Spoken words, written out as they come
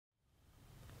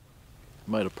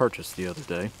made a purchase the other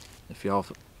day. If y'all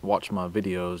watch my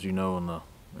videos, you know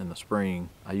in the spring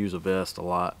I use a vest a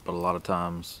lot, but a lot of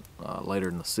times later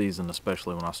in the season,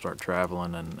 especially when I start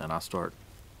traveling and I start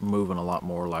moving a lot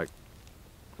more, like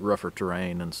rougher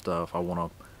terrain and stuff, I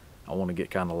want to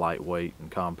get kind of lightweight and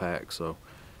compact. So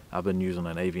I've been using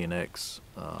an Avian X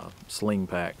sling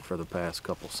pack for the past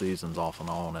couple seasons off and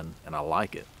on, and I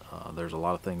like it. There's a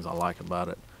lot of things I like about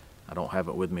it. I don't have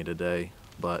it with me today,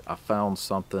 but I found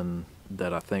something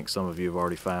that I think some of you have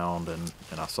already found, and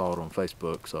I saw it on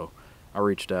Facebook, so I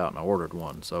reached out and I ordered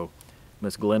one. So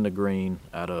Miss Glenda Green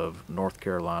out of North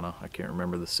Carolina, I can't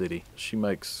remember the city, she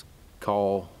makes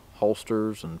call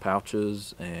holsters and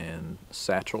pouches and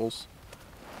satchels.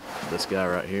 This guy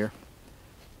right here,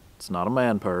 it's not a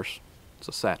man purse, it's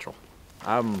a satchel.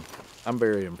 I'm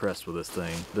very impressed with this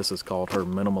thing. This is called her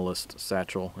Minimalist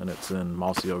Satchel, and it's in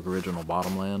Mossy Oak Original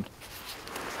Bottomland.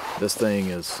 This thing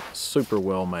is super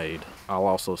well made. I'll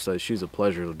also say she's a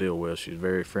pleasure to deal with. She's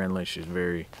very friendly. She's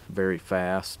very, very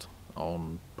fast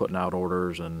on putting out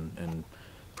orders and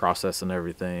processing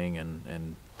everything,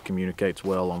 and communicates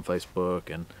well on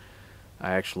Facebook. And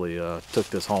I actually took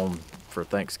this home for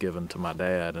Thanksgiving to my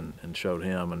dad and showed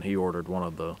him, and he ordered one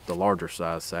of the larger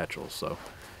size satchels. So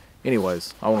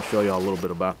anyways, I want to show y'all a little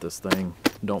bit about this thing.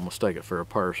 Don't mistake it for a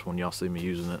purse when y'all see me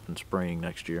using it in spring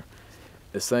next year.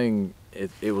 This thing,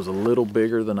 it was a little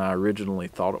bigger than I originally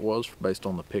thought it was based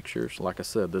on the pictures. Like I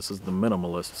said, this is the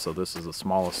Minimalist, so this is the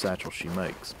smallest satchel she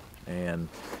makes. And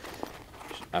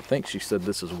I think she said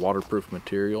this is waterproof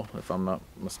material, if I'm not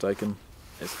mistaken.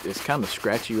 It's kind of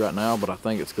scratchy right now, but I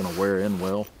think it's going to wear in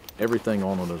well. Everything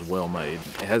on it is well made.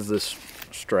 It has this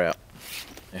strap.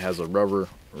 It has a rubber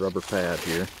pad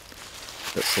here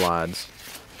that slides.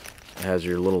 It has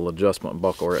your little adjustment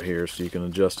buckle right here, so you can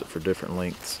adjust it for different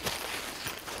lengths.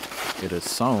 It is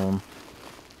sewn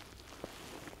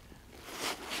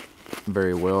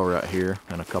very well right here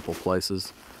in a couple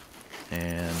places,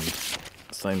 and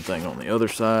same thing on the other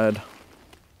side.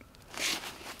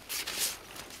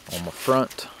 On the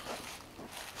front,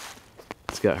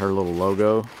 it's got her little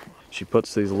logo. She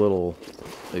puts these little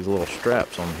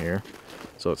straps on here,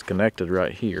 so it's connected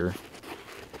right here,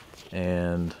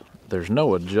 and there's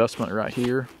no adjustment right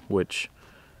here, which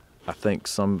I think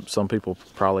some people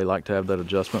probably like to have that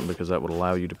adjustment because that would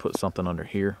allow you to put something under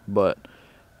here, but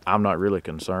I'm not really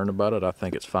concerned about it. I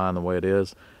think it's fine the way it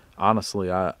is.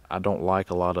 Honestly, I don't like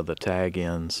a lot of the tag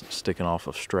ends sticking off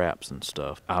of straps and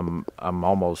stuff. I'm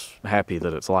almost happy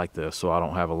that it's like this, so I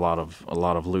don't have a lot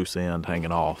of loose end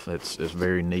hanging off. It's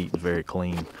very neat and very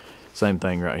clean. Same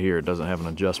thing right here. It doesn't have an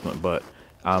adjustment, but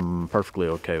I'm perfectly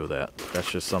okay with that.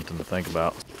 That's just something to think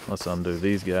about. Let's undo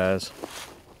these guys.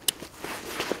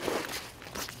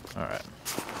 All right,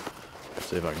 let's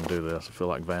see if I can do this. I feel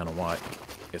like Vanna White.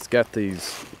 It's got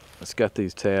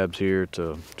these tabs here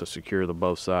to secure the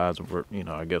both sides, where, you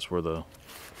know, I guess where the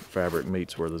fabric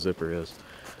meets where the zipper is.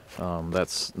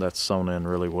 That's sewn in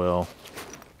really well.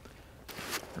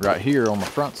 Right here on the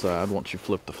front side, once you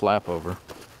flip the flap over,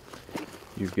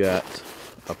 you've got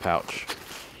a pouch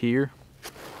here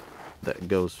that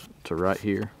goes to right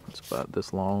here. It's about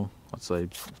this long, let's say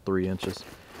 3 inches.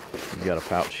 You've got a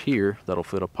pouch here that'll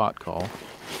fit a pot call,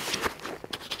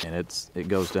 and it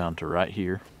goes down to right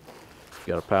here. You've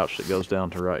got a pouch that goes down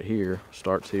to right here,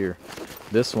 starts here.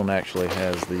 This one actually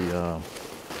has the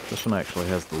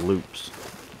loops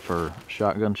for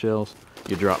shotgun shells.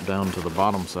 You drop down to the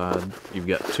bottom side, you've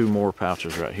got 2 more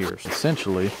pouches right here. So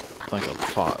essentially, I think a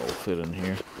pot will fit in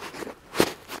here.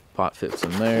 Pot fits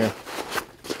in there.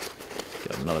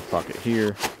 Got another pocket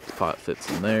here. Pot fits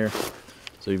in there.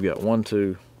 So you've got 1,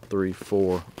 2, 3,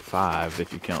 4, 5,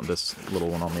 if you count this little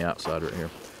one on the outside right here.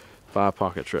 5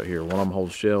 pockets right here. One of them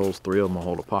holds shells, 3 of them will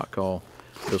hold a pot call.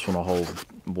 This one will hold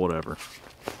whatever.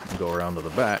 Go around to the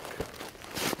back.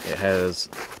 It has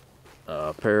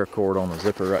a paracord on the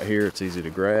zipper right here. It's easy to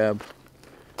grab.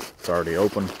 It's already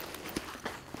open.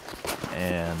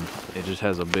 And it just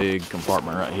has a big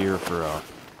compartment right here for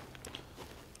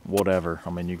whatever.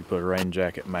 I mean, you could put a rain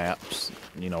jacket, maps,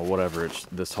 you know, whatever.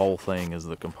 This whole thing is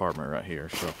the compartment right here.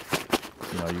 So,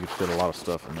 you know, you could fit a lot of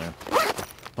stuff in there.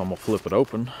 I'm gonna flip it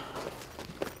open.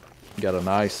 Got a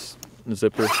nice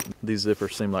zipper. These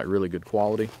zippers seem like really good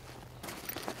quality.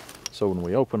 So when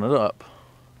we open it up,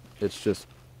 it's just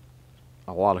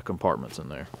a lot of compartments in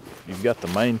there. You've got the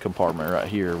main compartment right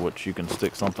here, which you can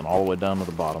stick something all the way down to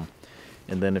the bottom.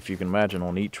 And then if you can imagine,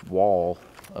 on each wall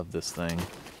of this thing,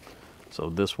 so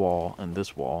this wall and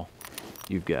this wall,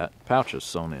 you've got pouches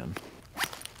sewn in.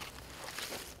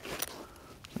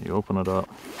 You open it up.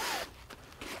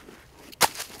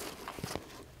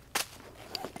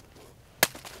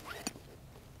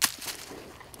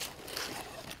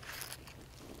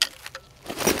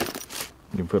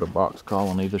 You can put a box call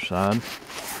on either side.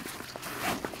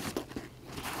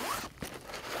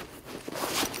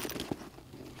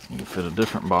 You can fit a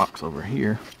different box over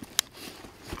here.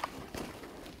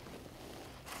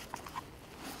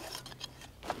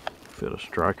 Fit a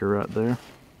striker right there.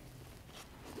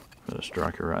 Fit a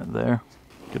striker right there.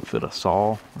 You could fit a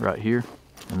saw right here.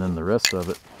 And then the rest of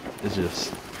it is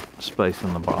just space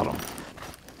in the bottom.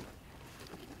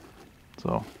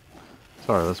 So,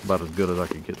 sorry, that's about as good as I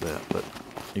could get that. But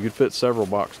you could fit several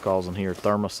box calls in here.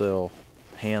 Thermocell,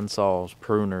 hand saws,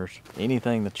 pruners,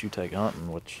 anything that you take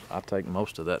hunting, which I take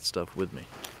most of that stuff with me.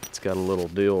 It's got a little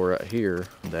deal right here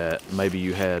that maybe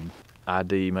you had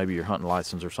ID, maybe your hunting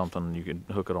license or something. You could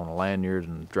hook it on a lanyard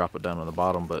and drop it down on the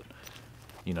bottom, but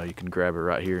you know, you can grab it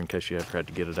right here in case you ever had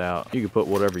to get it out. You can put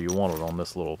whatever you wanted on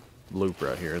this little loop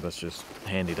right here. That's just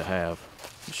handy to have.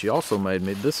 She also made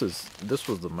me, this was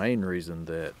the main reason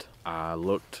that I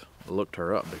looked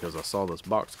her up, because I saw this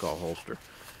box call holster.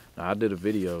 Now, I did a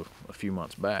video a few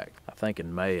months back. I think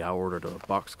in May I ordered a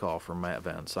box call from Matt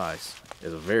Van Sice.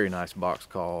 It's a very nice box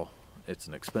call. It's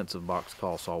an expensive box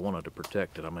call, so I wanted to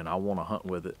protect it. I mean, I want to hunt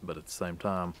with it, but at the same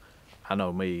time, I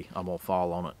know me, I'm gonna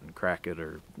fall on it and crack it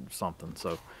or something,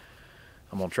 so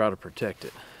I'm gonna try to protect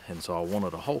it. And so I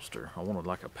wanted a holster. I wanted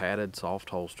like a padded, soft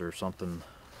holster, something,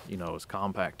 you know, as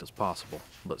compact as possible,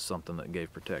 but something that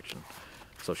gave protection.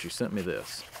 So she sent me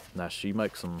this. Now, she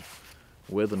makes them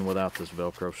with and without this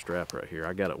Velcro strap right here.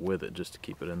 I got it with it just to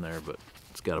keep it in there, but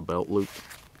it's got a belt loop.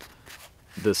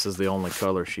 This is the only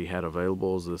color she had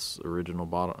available, is this original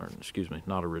bottom, or excuse me,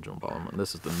 not original bottom.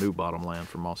 This is the new bottomland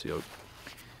from Mossy Oak.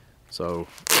 So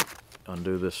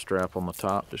undo this strap on the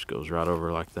top, just goes right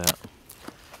over like that.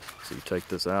 So you take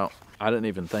this out. I didn't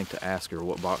even think to ask her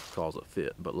what box calls it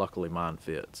fit, but luckily mine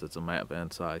fits. It's a Matt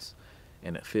Van Sice,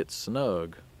 and it fits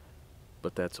snug,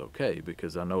 but that's okay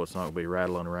because I know it's not gonna be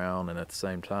rattling around, and at the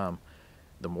same time,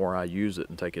 the more I use it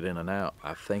and take it in and out,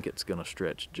 I think it's gonna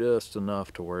stretch just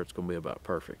enough to where it's gonna be about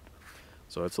perfect.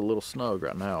 So it's a little snug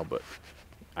right now, but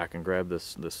I can grab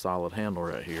this solid handle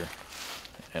right here,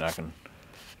 and I can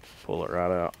pull it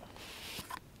right out,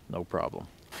 no problem.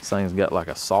 This thing's got like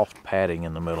a soft padding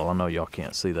in the middle. I know y'all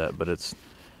can't see that, but it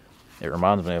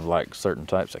reminds me of like certain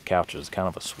types of couches, kind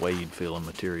of a suede feeling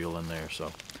material in there,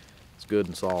 so it's good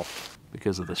and soft.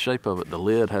 Because of the shape of it, the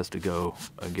lid has to go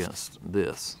against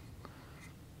this.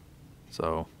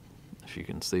 So if you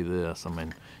can see this, I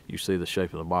mean, you see the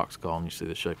shape of the box call and you see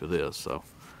the shape of this, so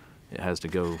it has to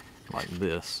go like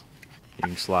this. You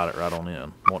can slide it right on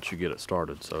in once you get it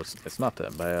started. So it's not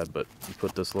that bad, but you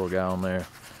put this little guy on there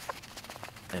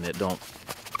and it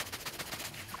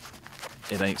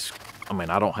ain't, I mean,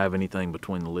 I don't have anything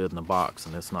between the lid and the box,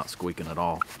 and it's not squeaking at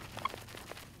all.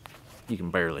 You can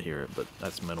barely hear it, but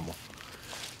that's minimal.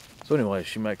 So anyway,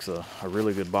 she makes a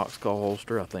really good box call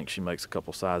holster. I think she makes a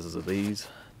couple sizes of these.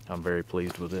 I'm very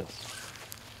pleased with this.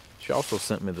 She also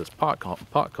sent me this pot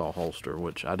call holster,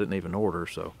 which I didn't even order,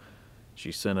 so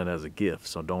she sent it as a gift.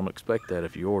 So don't expect that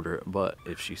if you order it, but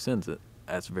if she sends it,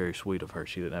 that's very sweet of her.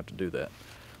 She didn't have to do that.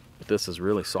 But this is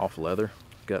really soft leather.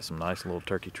 Got some nice little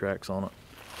turkey tracks on it.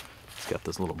 It's got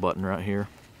this little button right here,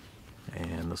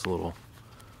 and this little,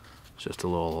 it's just a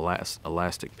little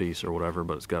elastic piece or whatever,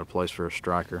 but it's got a place for a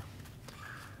striker.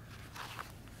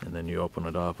 And then you open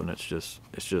it up, and it's just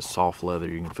soft leather.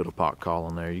 You can fit a pot call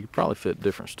in there. You could probably fit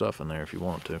different stuff in there if you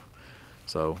want to.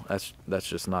 So that's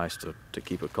just nice to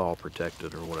keep a call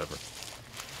protected or whatever.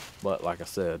 But like I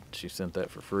said, she sent that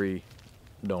for free.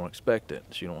 Don't expect it.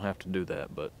 She don't have to do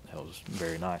that, but that was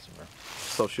very nice of her.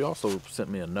 So she also sent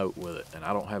me a note with it, and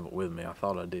I don't have it with me. I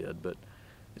thought I did, but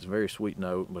it's a very sweet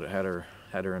note. But it had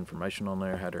her information on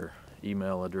there, had her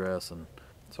email address, and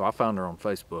so I found her on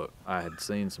Facebook. I had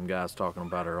seen some guys talking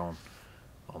about her on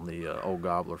the Old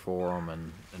Gobbler forum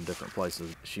and different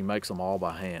places. She makes them all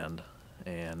by hand,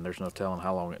 and there's no telling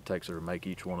how long it takes her to make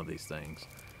each one of these things.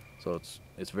 So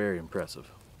it's very impressive.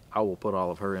 I will put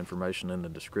all of her information in the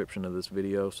description of this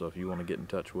video, so if you want to get in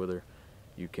touch with her,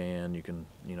 you can,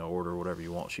 you know, order whatever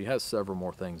you want. She has several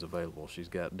more things available. She's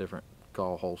got different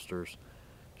call holsters.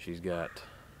 She's got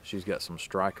some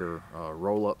striker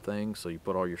roll-up things, so you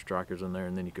put all your strikers in there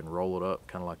and then you can roll it up,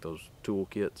 kind of like those tool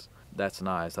kits. That's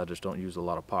nice. I just don't use a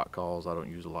lot of pot calls. I don't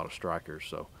use a lot of strikers,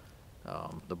 so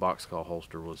the box call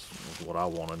holster was what I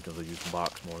wanted because I use the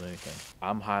box more than anything.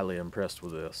 I'm highly impressed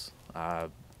with this.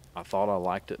 I thought I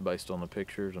liked it based on the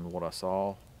pictures and what I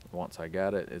saw. Once I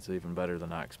got it, it's even better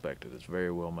than I expected. It's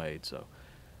very well made, so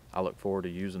I look forward to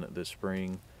using it this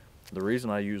spring. The reason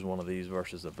I use one of these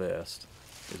versus a vest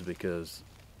is because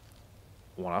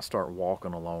when I start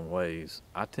walking a long ways,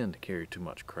 I tend to carry too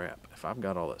much crap. If I've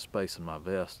got all that space in my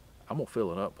vest, I'm gonna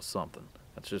fill it up with something.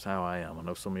 That's just how I am. I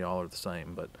know some of y'all are the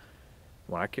same, but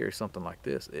when I carry something like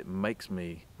this, it makes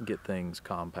me get things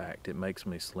compact. It makes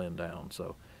me slim down.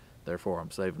 So therefore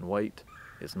I'm saving weight.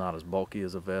 It's not as bulky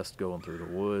as a vest going through the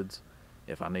woods.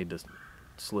 If I need to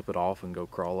slip it off and go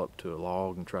crawl up to a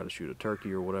log and try to shoot a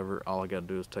turkey or whatever, all I got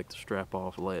to do is take the strap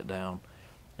off, lay it down,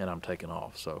 and I'm taking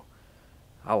off. So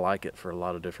I like it for a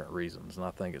lot of different reasons, and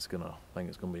I think it's gonna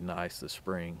be nice this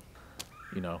spring.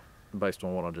 You know, based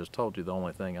on what I just told you, the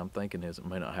only thing I'm thinking is it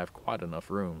may not have quite enough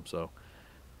room. So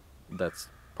that's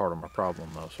part of my problem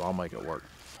though. So I'll make it work.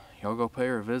 Y'all go pay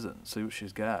her a visit and see what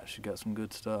she's got. She's got some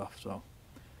good stuff. So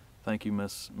thank you,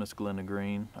 Miss Glenda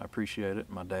Green. I appreciate it.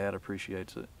 My dad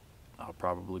appreciates it. I'll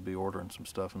probably be ordering some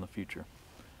stuff in the future.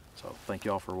 So thank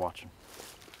y'all for watching.